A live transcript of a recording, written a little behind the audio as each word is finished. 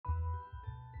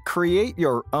Create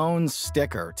your own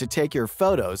sticker to take your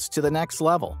photos to the next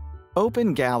level.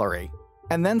 Open Gallery,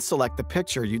 and then select the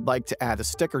picture you'd like to add a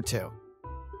sticker to.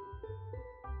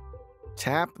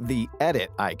 Tap the Edit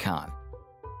icon,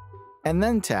 and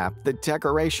then tap the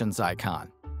Decorations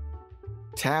icon.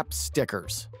 Tap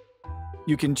Stickers.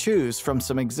 You can choose from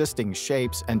some existing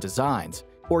shapes and designs,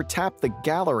 or tap the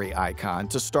Gallery icon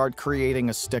to start creating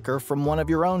a sticker from one of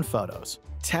your own photos.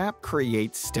 Tap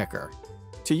Create Sticker.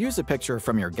 To use a picture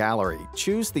from your gallery,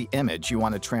 choose the image you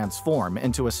want to transform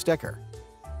into a sticker.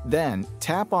 Then,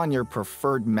 tap on your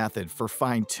preferred method for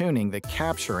fine-tuning the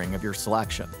capturing of your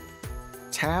selection.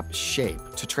 Tap Shape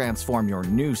to transform your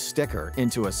new sticker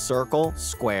into a circle,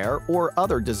 square, or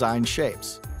other design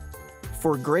shapes.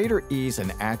 For greater ease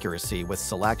and accuracy with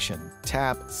selection,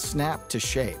 tap Snap to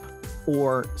Shape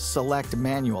or Select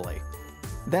manually.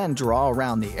 Then draw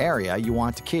around the area you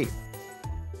want to keep.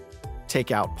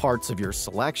 Take out parts of your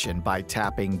selection by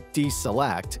tapping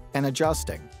Deselect and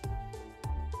adjusting.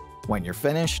 When you're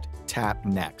finished, tap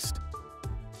Next.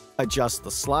 Adjust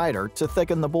the slider to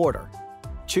thicken the border.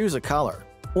 Choose a color,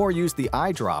 or use the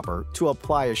eyedropper to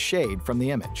apply a shade from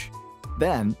the image.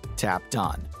 Then tap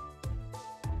Done.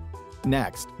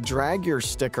 Next, drag your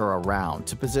sticker around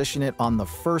to position it on the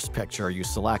first picture you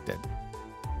selected.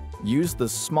 Use the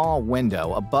small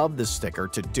window above the sticker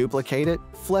to duplicate it,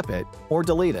 flip it, or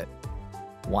delete it.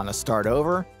 Want to start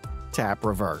over? Tap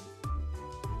Revert.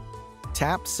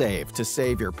 Tap Save to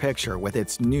save your picture with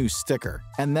its new sticker,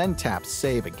 and then tap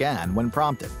Save again when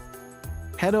prompted.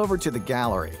 Head over to the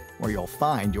gallery, where you'll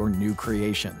find your new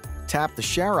creation. Tap the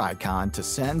Share icon to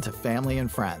send to family and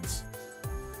friends.